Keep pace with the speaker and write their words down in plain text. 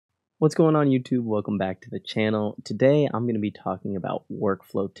What's going on YouTube? Welcome back to the channel. Today I'm going to be talking about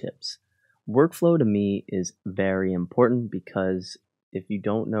workflow tips. Workflow to me is very important because if you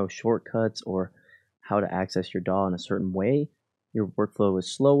don't know shortcuts or how to access your DAW in a certain way, your workflow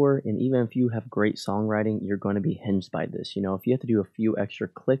is slower, and even if you have great songwriting, you're going to be hinged by this. You know, if you have to do a few extra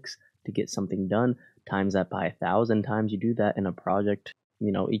clicks to get something done, times that by 1,000 times you do that in a project,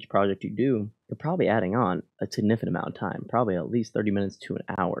 each project you do, you're probably adding on a significant amount of time, probably at least 30 minutes to an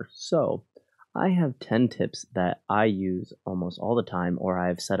hour. So I have 10 tips that I use almost all the time or I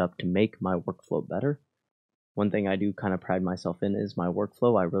have set up to make my workflow better. One thing I do kind of pride myself in is my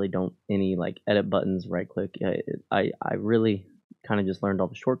workflow. I really don't any edit buttons, right click. I really kind of just learned all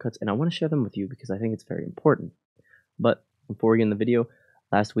the shortcuts, and I want to share them with you because I think it's very important. But before we get in the video,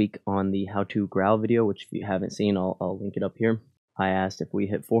 last week on the how to growl video, which if you haven't seen, I'll link it up here. I asked if we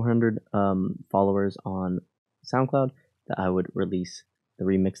hit 400 followers on SoundCloud that I would release the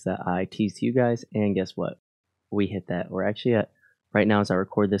remix that I teased to you guys, and guess what? We hit that. We're actually at, right now as I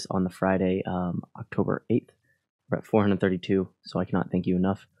record this on the Friday, October 8th, we're at 432, so I cannot thank you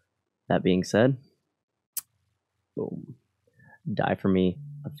enough. That being said, boom. Die For Me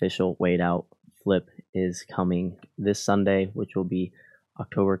official Wait Out flip is coming this Sunday, which will be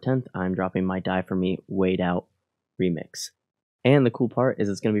October 10th. I'm dropping my Die For Me Wait Out remix. And the cool part is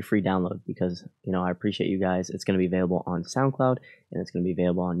it's going to be free download because, I appreciate you guys. It's going to be available on SoundCloud and it's going to be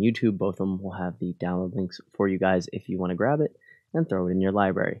available on YouTube. Both of them will have the download links for you guys if you want to grab it and throw it in your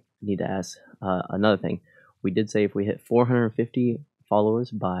library. I need to ask another thing. We did say if we hit 450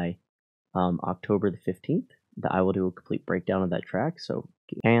 followers by October the 15th, that I will do a complete breakdown of that track.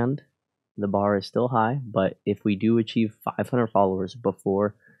 And the bar is still high, but if we do achieve 500 followers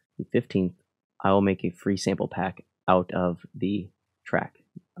before the 15th, I will make a free sample pack out of the track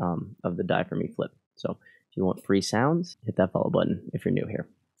of the Die For Me flip. So if you want free sounds, hit that follow button if you're new here.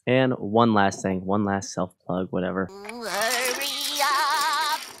 And one last thing, one last self-plug, whatever,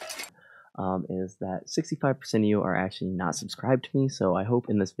 is that 65% of you are actually not subscribed to me. So I hope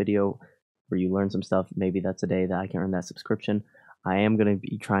in this video where you learn some stuff, maybe that's a day that I can earn that subscription. I am going to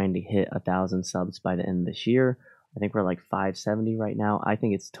be trying to hit 1,000 subs by the end of this year. I think we're like 570 right now. I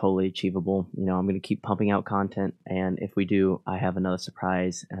think it's totally achievable. I'm going to keep pumping out content, and if we do, I have another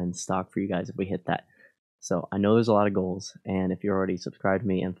surprise and stock for you guys if we hit that. So I know there's a lot of goals, and if you're already subscribed to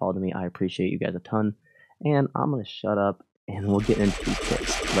me and followed me, I appreciate you guys a ton. And I'm going to shut up, and we'll get into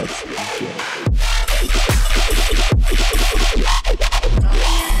tips. Let's get it.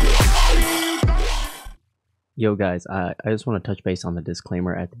 Yo guys, I just want to touch base on the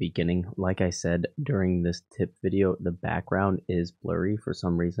disclaimer at the beginning. Like I said during this tip video, the background is blurry for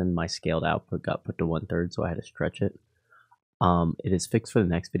some reason. My scaled output got put to 1/3, so I had to stretch it. It is fixed for the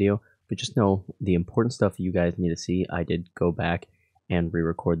next video, but just know the important stuff you guys need to see. I did go back and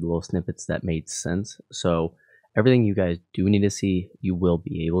re-record the little snippets that made sense. So everything you guys do need to see, you will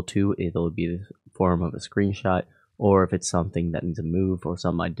be able to. It'll be the form of a screenshot, or if it's something that needs a move or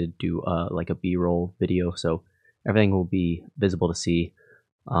something. I did do like a B-roll video, so everything will be visible to see.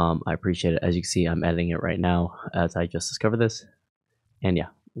 I appreciate it. As you can see, I'm editing it right now as I just discovered this. And yeah,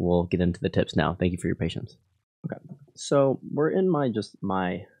 we'll get into the tips now. Thank you for your patience. Okay, so we're in my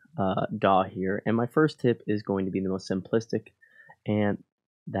DAW here, and my first tip is going to be the most simplistic, and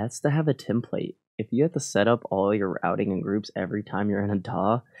that's to have a template. If you have to set up all your routing and groups every time you're in a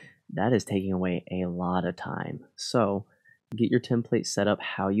DAW, that is taking away a lot of time. So get your template set up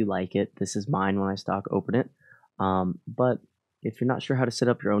how you like it. This is mine when I stock open it. But if you're not sure how to set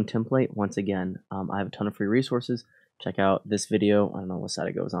up your own template, once again, I have a ton of free resources. Check out this video. I don't know what side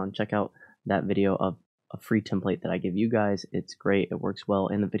it goes on. Check out that video of a free template that I give you guys. It's great. It works well.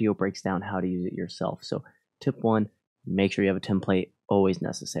 And the video breaks down how to use it yourself. So tip 1, make sure you have a template. Always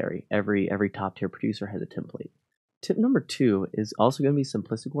necessary. Every top tier producer has a template. Tip number 2 is also going to be a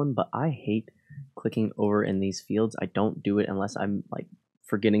simplistic one, but I hate clicking over in these fields. I don't do it unless I'm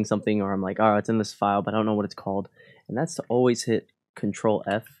forgetting something, or I'm like, oh, it's in this file, but I don't know what it's called. And that's to always hit Control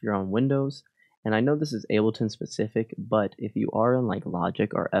F if you're on Windows. And I know this is Ableton specific, but if you are in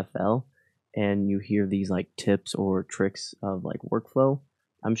Logic or FL and you hear these tips or tricks of workflow,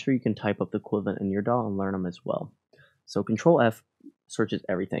 I'm sure you can type up the equivalent in your DAW and learn them as well. So Control F searches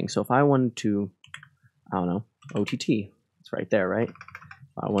everything. So if I wanted to, I don't know, OTT, it's right there, right?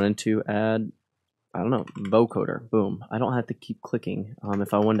 If I wanted to add, I don't know, vocoder, boom. I don't have to keep clicking.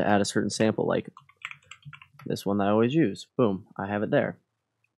 If I wanted to add a certain sample, like this one that I always use, boom, I have it there.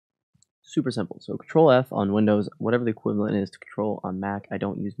 Super simple. So Control F on Windows, whatever the equivalent is to Control on Mac. I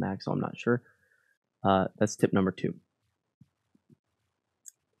don't use Mac, so I'm not sure. That's tip number 2.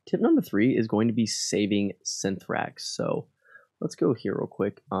 Tip number 3 is going to be saving synth racks. So let's go here real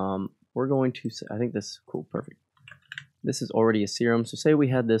quick. We're going to, I think this is cool, perfect. This is already a serum. So say we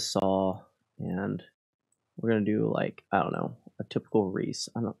had this saw and we're gonna do like, I don't know, a typical Reese.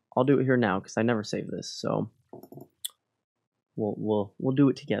 I'll do it here now because I never save this. So we'll do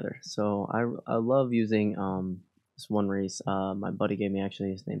it together. So I love using this one Reese. My buddy gave me,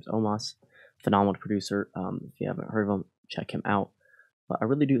 actually. His name's Omas, phenomenal producer. If you haven't heard of him, check him out. But I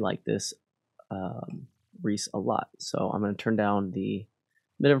really do like this Reese a lot. So I'm gonna turn down the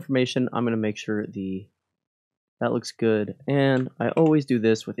mid information. I'm gonna make sure that looks good. And I always do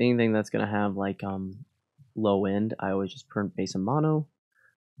this with anything that's gonna have like low end. I always just turn bass and mono.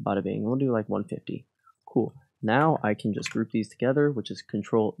 Bada bing. We'll do like 150. Cool. Now I can just group these together, which is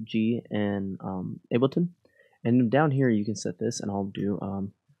Control G and Ableton. And down here you can set this, and I'll do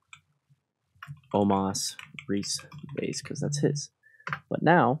Omas Reese bass because that's his. But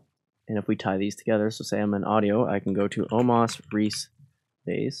now, and if we tie these together, so say I'm in audio, I can go to Omas Reese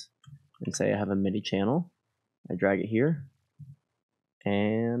bass and say I have a MIDI channel. I drag it here,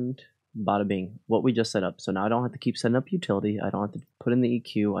 and bada bing, what we just set up. So now I don't have to keep setting up utility. I don't have to put in the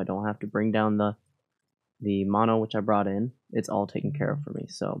EQ. I don't have to bring down the mono, which I brought in. It's all taken care of for me.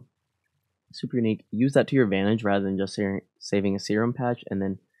 So super unique. Use that to your advantage rather than just saving a serum patch. And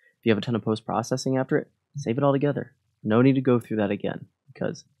then if you have a ton of post processing after it, save it all together. No need to go through that again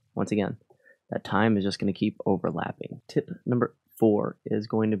because once again, that time is just going to keep overlapping. Tip number 4 is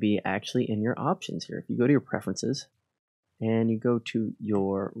going to be actually in your options here. If you go to your preferences and you go to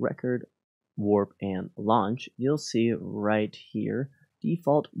your record, warp, and launch, you'll see right here,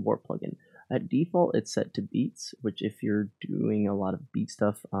 default warp plugin. At default, it's set to beats, which if you're doing a lot of beat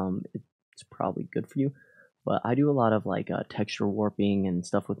stuff, it's probably good for you. But I do a lot of like texture warping and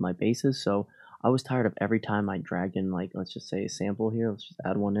stuff with my basses, so I was tired of every time I dragged in, like, let's just say a sample here. Let's just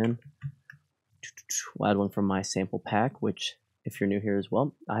add one in. We'll add one from my sample pack, which if you're new here as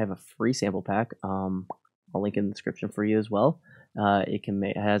well, I have a free sample pack. I'll link in the description for you as well.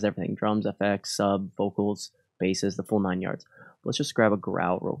 It has everything: drums, FX, sub, vocals, basses, the full 9 yards. Let's just grab a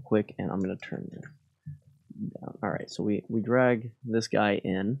growl real quick, and I'm gonna turn this down. All right, so we drag this guy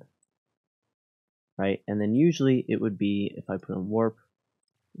in, right? And then usually it would be, if I put on warp,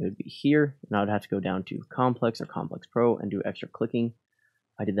 it would be here, and I would have to go down to Complex or Complex Pro and do extra clicking.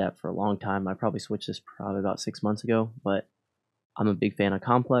 I did that for a long time. I probably switched this probably about 6 months ago, but I'm a big fan of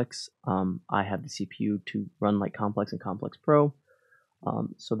Complex. I have the CPU to run like Complex and Complex Pro.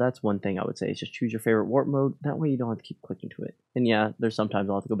 So that's one thing I would say, is just choose your favorite warp mode. That way you don't have to keep clicking to it. And yeah, there's sometimes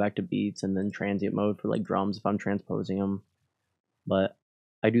I'll have to go back to beats and then transient mode for like drums if I'm transposing them. But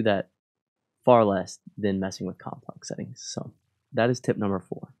I do that far less than messing with complex settings. So that is tip number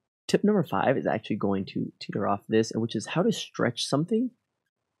 4. Tip number 5 is actually going to teeter off this, which is how to stretch something.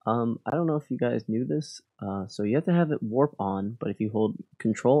 I don't know if you guys knew this. So you have to have it warp on, but if you hold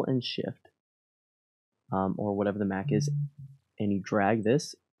Control and Shift, or whatever the Mac is, and you drag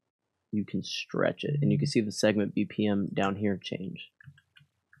this, you can stretch it, and you can see the segment BPM down here change.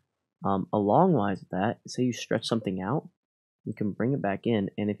 Along with that, say you stretch something out, you can bring it back in,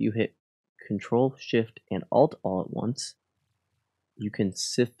 and if you hit Control, Shift, and Alt all at once, you can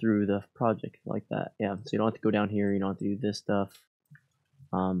sift through the project like that. Yeah, so you don't have to go down here, you don't have to do this stuff.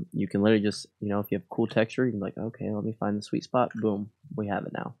 You can literally just, you know, if you have cool texture, you can be like, okay, let me find the sweet spot. Boom, we have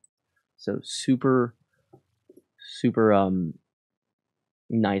it now. So super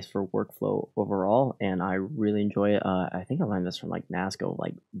nice for workflow overall, and I really enjoy it. I think I learned this from like Nasco,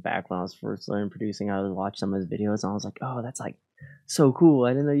 like back when I was first learning producing. I would watch some of his videos and I was like, oh, that's like so cool. I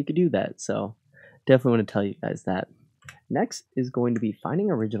didn't know you could do that. So definitely want to tell you guys that. Next is going to be finding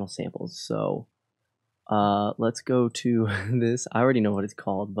original samples. So let's go to this. I already know what it's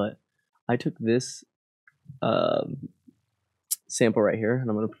called, but I took this sample right here, and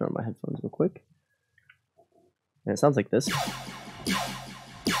I'm going to put it on my headphones real quick. And it sounds like this.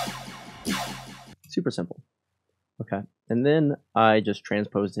 Super simple. Okay, and then I just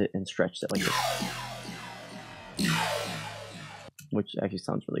transposed it and stretched it like this, which actually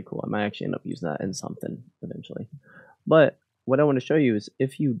sounds really cool. I might actually end up using that in something eventually. But what I want to show you is,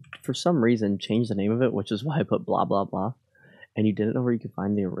 if you for some reason change the name of it, which is why I put blah blah blah, and you didn't know where you could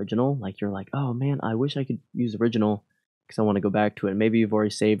find the original, like you're like, oh man, I wish I could use original because I want to go back to it. Maybe you've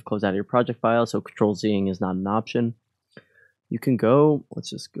already saved, close out of your project file, so Control-Zing is not an option. You can go, let's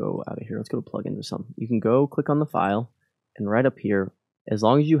just go out of here. Let's go to plugins or something. You can go click on the file, and right up here, as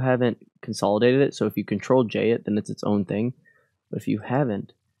long as you haven't consolidated it, so if you Control-J it, then it's its own thing. But if you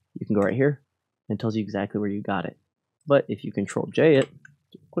haven't, you can go right here, and it tells you exactly where you got it. But if you Control-J it,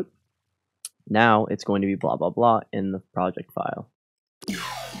 click, now it's going to be blah, blah, blah in the project file.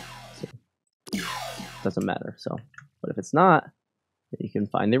 So, doesn't matter. So, but if it's not, You can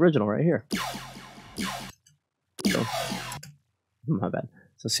find the original right here. So, my bad.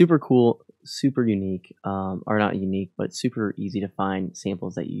 So super cool, super unique, or not unique, but super easy to find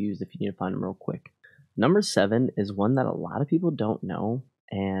samples that you use if you need to find them real quick. Number 7 is one that a lot of people don't know,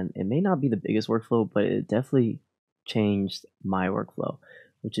 and it may not be the biggest workflow, but it definitely changed my workflow,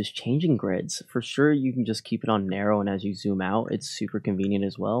 which is changing grids. For sure, you can just keep it on narrow, and as you zoom out, it's super convenient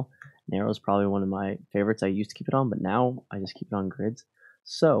as well. Narrow is probably one of my favorites. I used to keep it on, but now I just keep it on grids.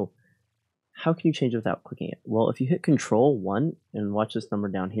 So how can you change it without clicking it? Well, if you hit Control 1 and watch this number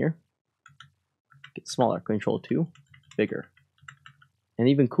down here, get smaller. Control 2, bigger. And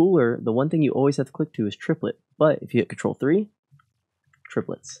even cooler, the one thing you always have to click to is triplet. But if you hit Control 3,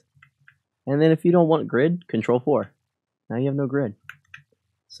 triplets. And then if you don't want grid, Control 4. Now you have no grid.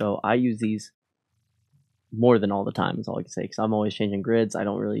 So I use these more than all the time is all I can say, because I'm always changing grids. I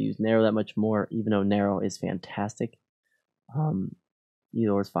don't really use narrow that much more, even though narrow is fantastic.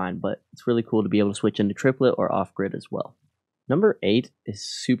 Either or is fine, but it's really cool to be able to switch into triplet or off grid as well. Number 8 is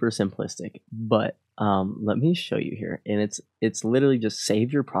super simplistic, but let me show you here. And it's literally just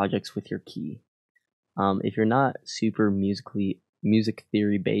save your projects with your key. If you're not super music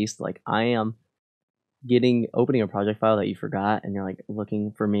theory based like I am, opening a project file that you forgot and you're like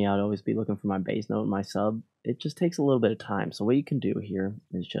looking for me, I'd always be looking for my bass note and my sub. It just takes a little bit of time. So what you can do here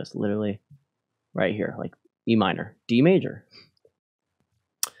is just literally right here, like E minor, D major.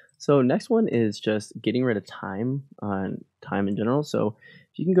 So next one is just getting rid of time on time in general. So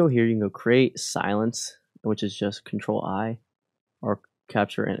if you can go here, you can go create silence, which is just Control I, or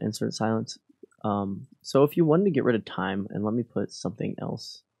capture and insert silence. So if you wanted to get rid of time, and let me put something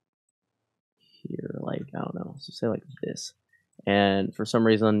else here, like, I don't know, so say like this. And for some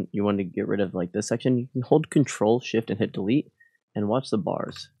reason you want to get rid of like this section, you can hold Control Shift and hit delete and watch the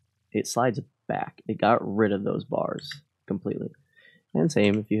bars. It slides back. It got rid of those bars completely. And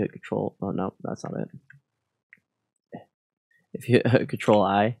same if you hit Control, oh no, that's not it. If you hit Control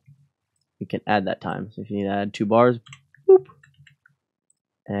I, you can add that time. So if you need to add 2 bars, boop.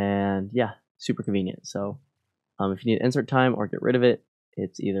 And yeah, super convenient. So if you need to insert time or get rid of it,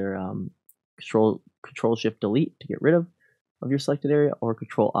 it's either Control Shift Delete to get rid of your selected area, or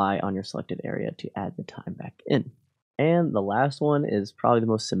Control I on your selected area to add the time back in. And the last one is probably the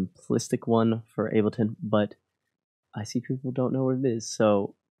most simplistic one for Ableton, but I see people don't know what it is.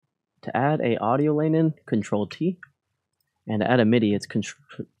 So to add a audio lane in, Control T, and to add a MIDI, it's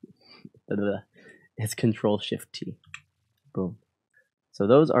Control Shift T. Boom. So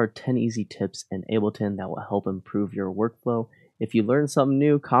those are 10 easy tips in Ableton that will help improve your workflow. If you learned something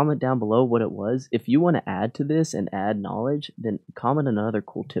new, comment down below what it was. If you want to add to this and add knowledge, then comment another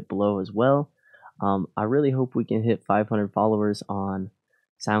cool tip below as well. I really hope we can hit 500 followers on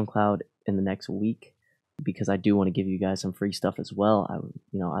SoundCloud in the next week, because I do want to give you guys some free stuff as well.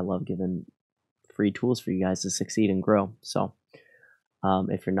 I love giving free tools for you guys to succeed and grow. So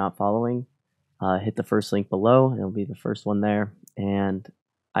if you're not following, hit the first link below. It'll be the first one there. And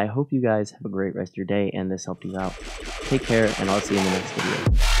I hope you guys have a great rest of your day and this helped you out. Take care, and I'll see you in the next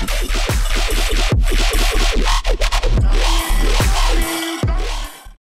video.